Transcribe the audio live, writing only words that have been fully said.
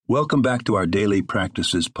Welcome back to our Daily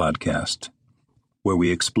Practices podcast, where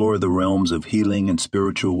we explore the realms of healing and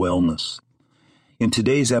spiritual wellness. In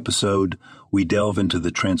today's episode, we delve into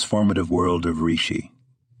the transformative world of Reiki.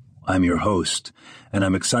 I'm your host, and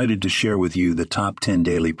I'm excited to share with you the top 10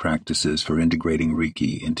 daily practices for integrating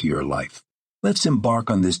Reiki into your life. Let's embark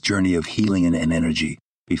on this journey of healing and energy.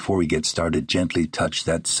 Before we get started, gently touch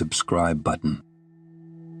that subscribe button.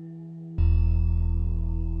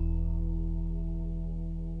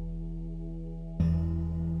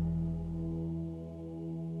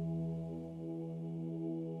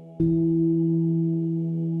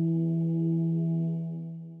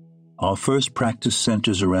 Our first practice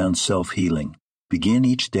centers around self-healing. Begin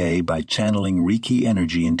each day by channeling Reiki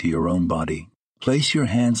energy into your own body. Place your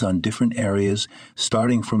hands on different areas,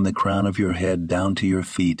 starting from the crown of your head down to your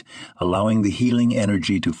feet, allowing the healing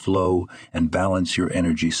energy to flow and balance your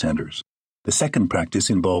energy centers. The second practice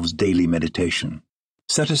involves daily meditation.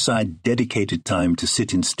 Set aside dedicated time to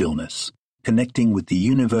sit in stillness, connecting with the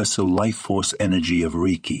universal life force energy of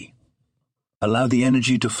Reiki. Allow the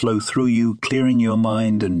energy to flow through you, clearing your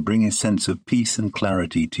mind and bring a sense of peace and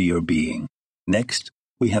clarity to your being. Next,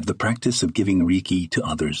 we have the practice of giving Reiki to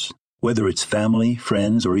others. Whether it's family,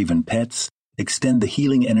 friends, or even pets, extend the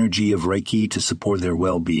healing energy of Reiki to support their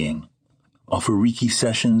well-being. Offer Reiki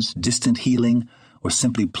sessions, distant healing, or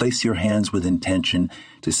simply place your hands with intention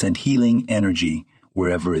to send healing energy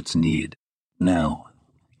wherever it's needed. Now,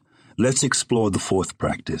 let's explore the fourth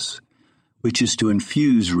practice, which is to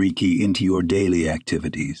infuse Reiki into your daily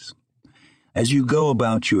activities. As you go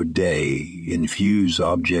about your day, infuse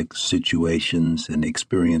objects, situations, and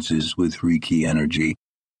experiences with Reiki energy.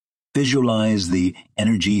 Visualize the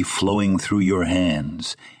energy flowing through your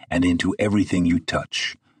hands and into everything you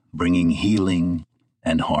touch, bringing healing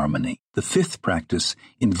and harmony. The fifth practice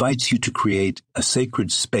invites you to create a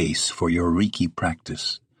sacred space for your Reiki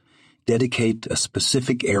practice. Dedicate a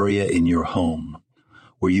specific area in your home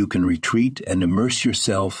where you can retreat and immerse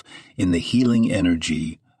yourself in the healing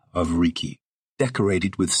energy of Reiki. Decorate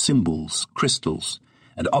it with symbols, crystals,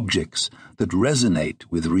 and objects that resonate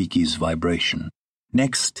with Reiki's vibration.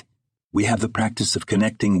 Next, we have the practice of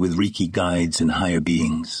connecting with Reiki guides and higher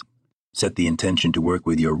beings. Set the intention to work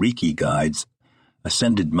with your Reiki guides,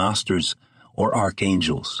 ascended masters, or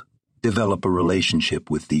archangels. Develop a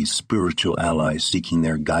relationship with these spiritual allies seeking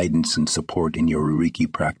their guidance and support in your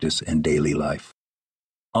Reiki practice and daily life.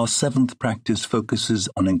 Our seventh practice focuses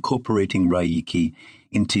on incorporating Reiki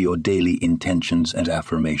into your daily intentions and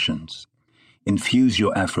affirmations. Infuse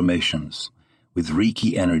your affirmations with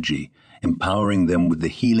Reiki energy, empowering them with the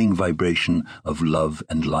healing vibration of love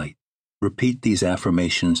and light. Repeat these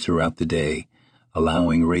affirmations throughout the day,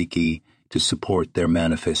 allowing Reiki to support their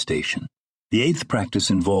manifestation. The eighth practice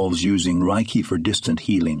involves using Reiki for distant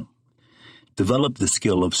healing. Develop the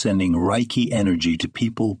skill of sending Reiki energy to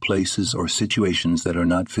people, places, or situations that are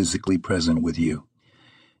not physically present with you.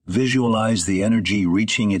 Visualize the energy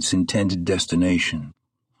reaching its intended destination,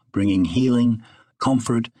 bringing healing,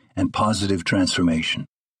 comfort, and positive transformation.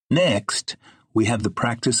 Next, we have the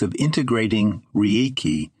practice of integrating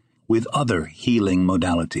Reiki with other healing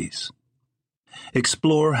modalities.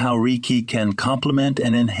 Explore how Reiki can complement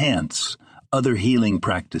and enhance other healing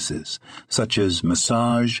practices, such as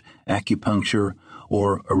massage, acupuncture,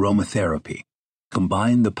 or aromatherapy.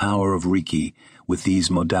 Combine the power of Reiki with these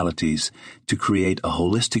modalities to create a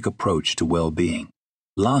holistic approach to well-being.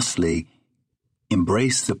 Lastly,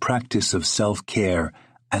 embrace the practice of self-care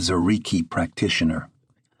as a Reiki practitioner.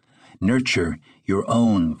 Nurture your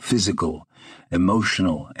own physical,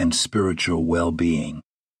 emotional, and spiritual well-being.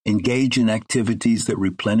 Engage in activities that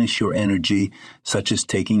replenish your energy, such as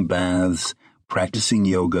taking baths, practicing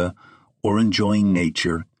yoga, or enjoying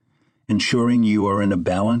nature, ensuring you are in a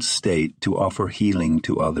balanced state to offer healing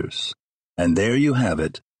to others. And there you have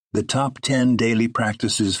it, the top 10 daily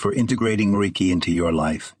practices for integrating Reiki into your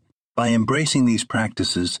life. By embracing these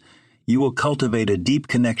practices, you will cultivate a deep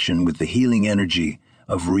connection with the healing energy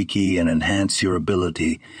of Reiki and enhance your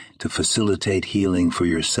ability to facilitate healing for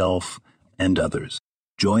yourself and others.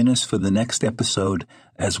 Join us for the next episode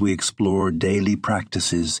as we explore daily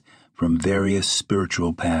practices from various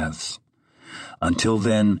spiritual paths. Until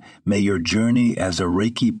then, may your journey as a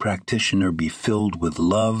Reiki practitioner be filled with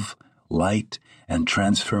love, light, and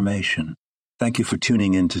transformation. Thank you for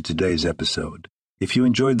tuning in to today's episode. If you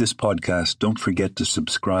enjoyed this podcast, don't forget to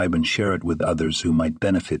subscribe and share it with others who might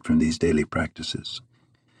benefit from these daily practices.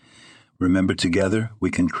 Remember, together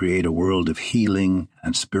we can create a world of healing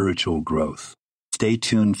and spiritual growth. Stay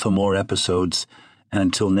tuned for more episodes, and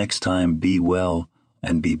until next time, be well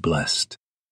and be blessed.